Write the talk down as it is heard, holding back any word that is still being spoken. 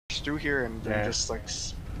through here and then just like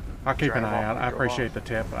I'll keep an drive eye off out. and I go off. appreciate the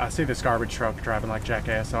tip. I see this garbage truck driving like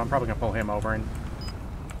jackass, so I'm probably gonna pull him over and.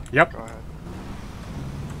 Yep. Go ahead.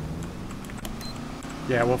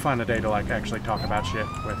 Yeah, we'll find a day to like actually talk about shit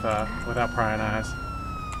without prying eyes.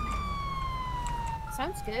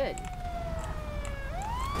 Sounds good.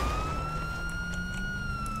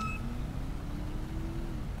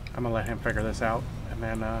 I'm gonna let him figure this out, and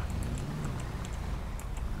then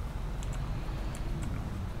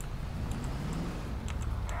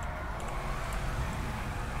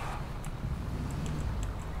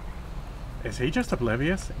is he just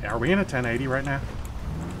oblivious? Are we in a 1080 right now?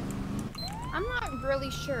 I'm not really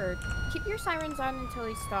sure. Keep your sirens on until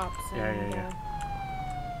he stops. And, Yeah.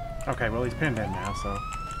 Okay, well he's pinned in now, so.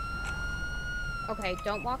 Okay,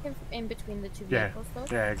 don't walk in between the two vehicles, though.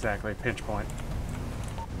 Yeah, exactly. Pinch point.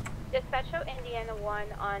 Dispatch show Indiana 1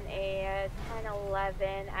 on a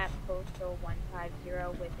 1011 at postal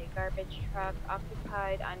 150 with a garbage truck,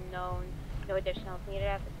 occupied, unknown, no additionals needed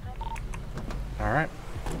at this time. Alright.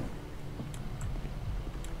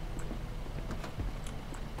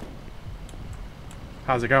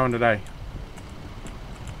 How's it going today?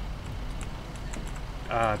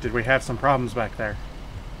 Did we have some problems back there?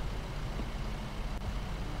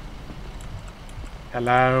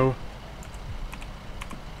 Hello?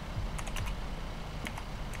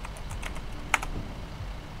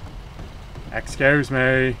 Excuse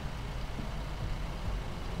me.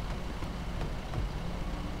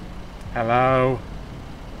 Hello?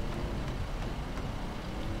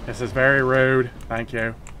 This is very rude. Thank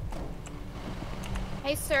you.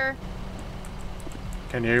 Hey, sir.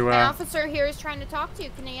 Can you, My officer here is trying to talk to you.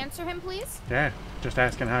 Can you answer him, please? Yeah, just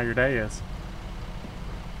asking how your day is.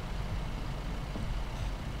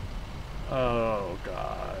 Oh,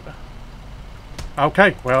 God.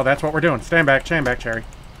 Okay, well, that's what we're doing. Stand back, Cherry.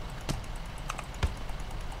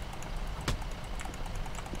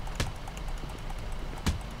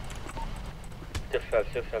 Dispatch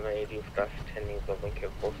 6780 staff attending the Lincoln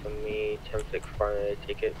Pulse on me, 10-6 for a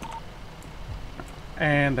ticket.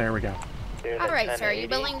 And there we go. Alright, sir. Are you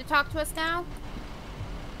willing to talk to us now?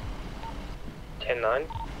 10-9.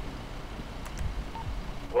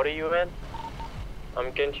 What are you in?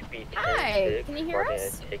 I'm going to be 10-6 Hi, can you hear for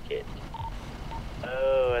us? a ticket.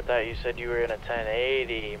 Oh, I thought you said you were in a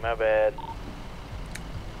 1080. My bad.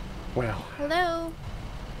 Well, Hello?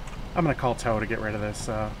 I'm gonna call tow to get rid of this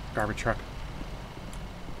garbage truck.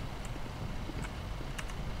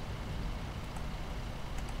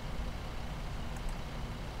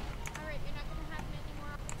 Alright, you're not gonna have many more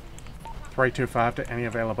opportunities to talk. 325 to any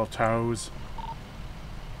available tows.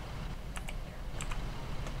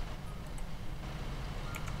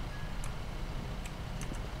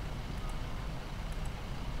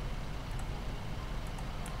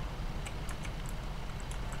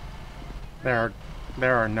 There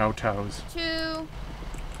are no tows. 2,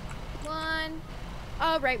 1.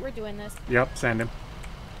 Alright, we're doing this. Yep, send him.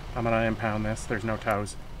 I'm gonna impound this. There's no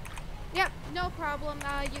tows. Yep, no problem.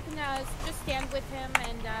 You can just stand with him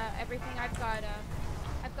and everything. I've got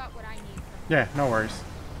what I need. Yeah, no worries.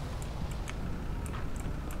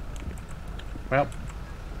 Well,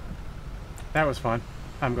 that was fun.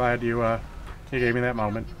 I'm glad you gave me that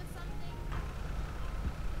moment.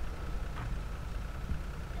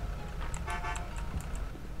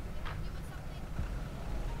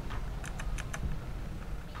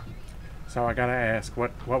 So I gotta ask,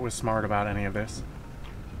 what was smart about any of this?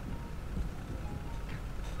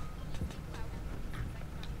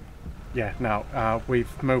 Yeah, no,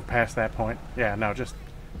 we've moved past that point. Yeah, no, just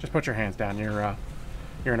put your hands down.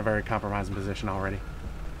 You're in a very compromising position already.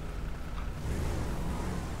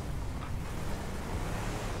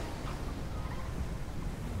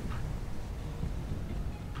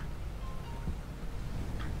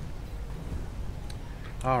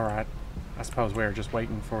 All right. I suppose we are just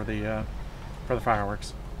waiting for the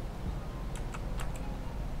fireworks.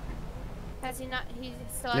 Has he not? He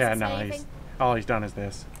still hasn't Yeah, said no, anything? all he's done is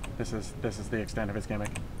this. This is the extent of his gimmick.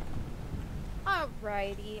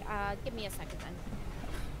 Alrighty. Give me a second then.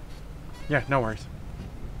 Yeah, no worries.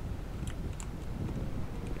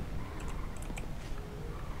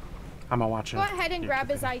 I'm gonna watch it. Go ahead and grab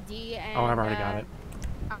his ID and... Oh, I've already got it.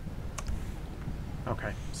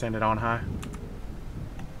 Okay, send it on high.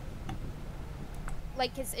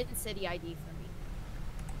 Like his in-city ID for me.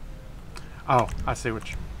 Oh, I see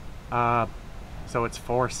which. So it's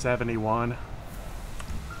 471.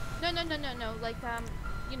 No. Like,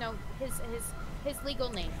 you know, his legal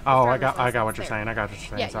name. Oh, I got what you're saying. I got what you're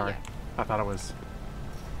saying. Yeah, Sorry. yeah. I thought it was.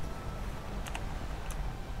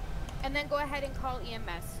 And then go ahead and call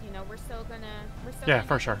EMS. You know, we're still Yeah, gonna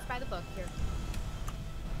for sure. by the book here.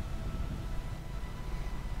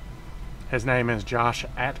 His name is Josh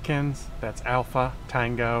Atkins. That's Alpha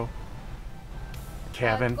Tango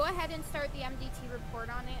Kevin. Go ahead and start the MDT report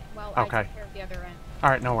on it while Okay. I take care of the other end. All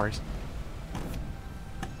right, no worries.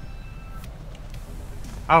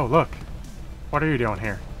 Oh, look. What are you doing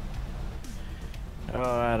here?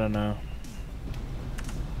 Oh, I don't know.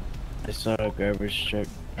 I saw a garbage truck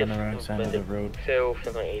on the wrong side of the road. So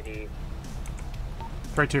 780.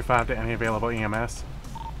 325 to any available EMS.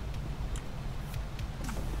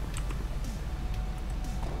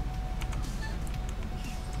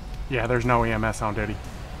 Yeah, there's no EMS on duty.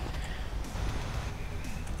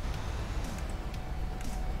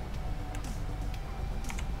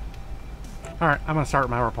 Alright, I'm gonna start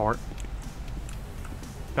my report.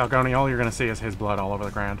 Balgoni, all you're gonna see is his blood all over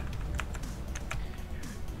the ground.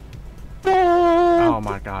 Oh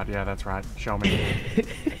my god, yeah, that's right. Show me.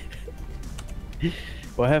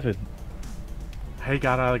 What happened? He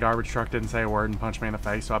got out of the garbage truck, didn't say a word, and punched me in the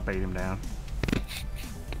face, so I beat him down.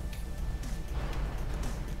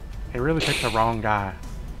 He really picked the wrong guy.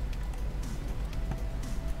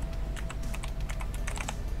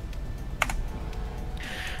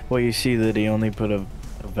 Well, you see that he only put a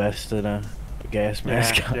vest and a gas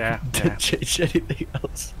mask on. Yeah, Didn't yeah. change anything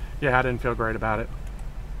else. Yeah, I didn't feel great about it.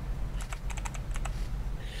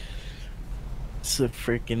 It's a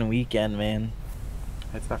freaking weekend, man.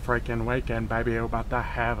 It's the freaking weekend, baby. We're about to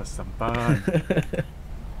have us some fun.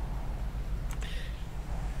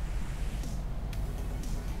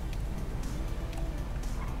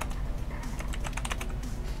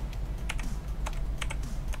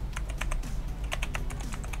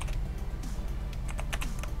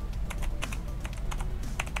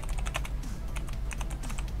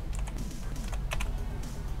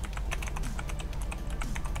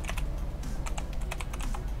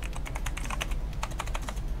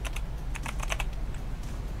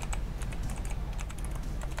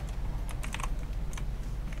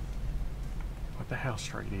 What the hell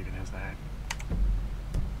street even is that?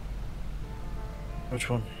 Which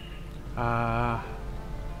one? I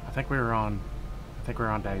think we were on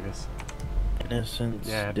Davis. Innocence.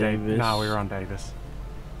 Yeah, Davis. No, we were on Davis.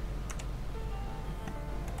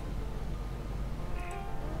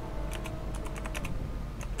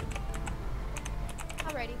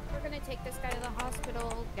 Alrighty, we're gonna take this guy to the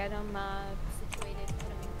hospital, get him situated, put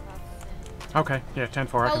him in cuffs, and Okay, yeah, 10-4. I can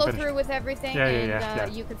follow finish. through with everything. Yeah, yeah,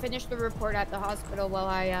 and yeah. you can finish the report at the hospital while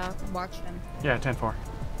I watch him. Yeah, 10-4.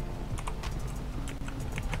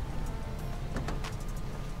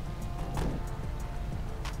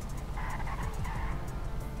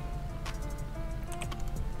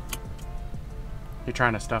 You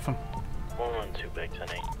trying to stuff him? 112 back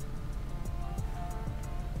 10-8.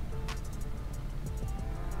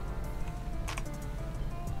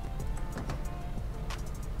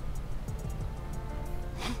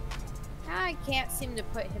 I can't seem to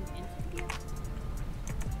put him in here.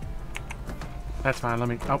 That's fine. Let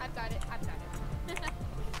me. Oh, I've got it.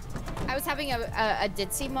 I was having a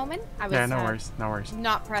ditzy moment. I was yeah, no worries, no worries.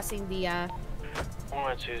 not pressing the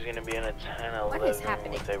 112 is gonna be in a 10-11. What is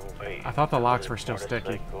happening? with a weight. I thought the locks were still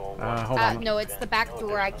sticky. Hold on. no, it's the back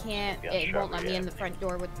door. I can't. It won't let me in the front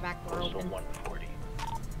door with the back door Postal open. 140.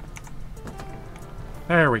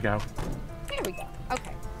 There we go. There we go.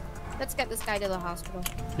 Okay. Let's get this guy to the hospital.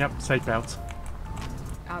 Yep, seatbelts.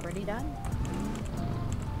 Already done.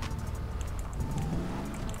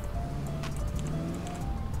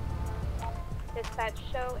 Dispatch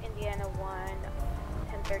show Indiana 1,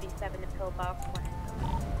 1037 to pillbox 1 and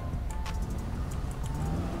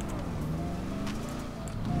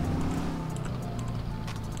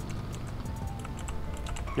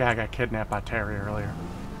 2. Yeah, I got kidnapped by Terry earlier.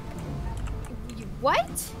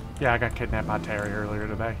 What? Yeah, I got kidnapped by Terry earlier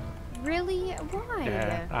today. Really? Why?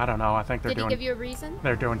 Yeah, I don't know. I think they're Did he doing. give you a reason?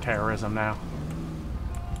 They're doing terrorism now.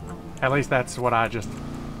 At least that's what I just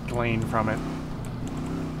gleaned from it.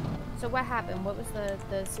 So what happened? What was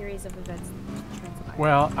the series of events that transpired?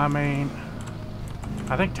 Well, I mean,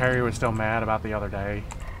 I think Terry was still mad about the other day,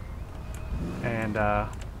 and I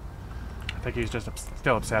think he's just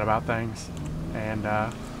still upset about things. And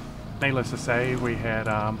needless to say,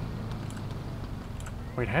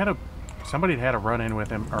 somebody had a run-in with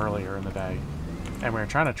him earlier in the day, and we were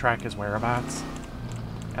trying to track his whereabouts.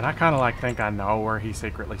 And I kind of think I know where he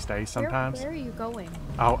secretly stays sometimes. Where are you going?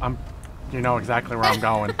 Oh, you know exactly where I'm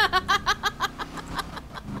going.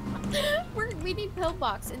 We need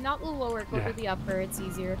pillbox and not the lower. Go to the upper. It's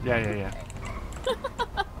easier. Yeah.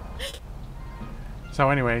 So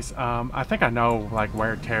anyways, I think I know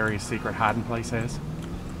where Terry's secret hiding place is.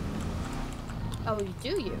 Oh,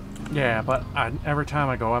 do you? Yeah, but every time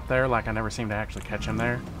I go up there, I never seem to actually catch him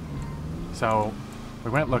there. So We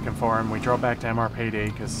went looking for him. We drove back to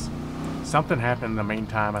MRPD because something happened in the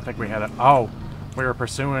meantime. I think we had a... Oh! We were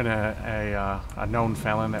pursuing a known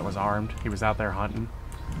felon that was armed. He was out there hunting.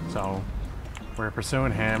 So, we were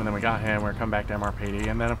pursuing him, and then we got him. We were coming back to MRPD.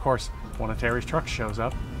 And then, of course, one of Terry's trucks shows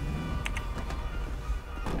up.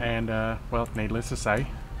 And, well, needless to say,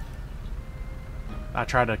 I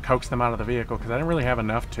tried to coax them out of the vehicle because I didn't really have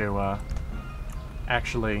enough to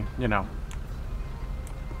actually, you know...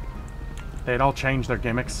 They'd all changed their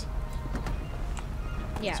gimmicks.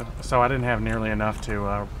 Yeah. So I didn't have nearly enough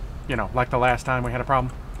to, you know, like the last time we had a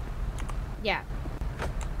problem. Yeah.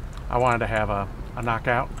 I wanted to have a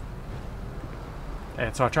knockout.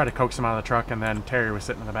 And so I tried to coax him out of the truck, and then Terry was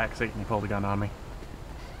sitting in the back seat and he pulled a gun on me.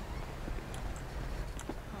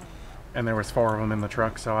 And there was 4 of them in the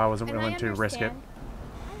truck, so I wasn't willing to risk it.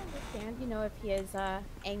 I understand, you know, if he is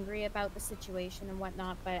angry about the situation and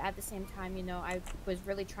whatnot, but at the same time, you know, I was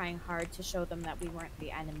really trying hard to show them that we weren't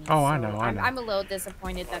the enemies. Oh, so I know. I'm a little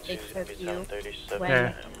disappointed that they took you.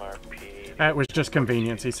 Yeah. That was just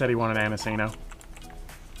convenience. He said he wanted Anacino.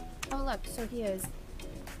 Oh, look, so he is.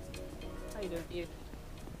 How you doing?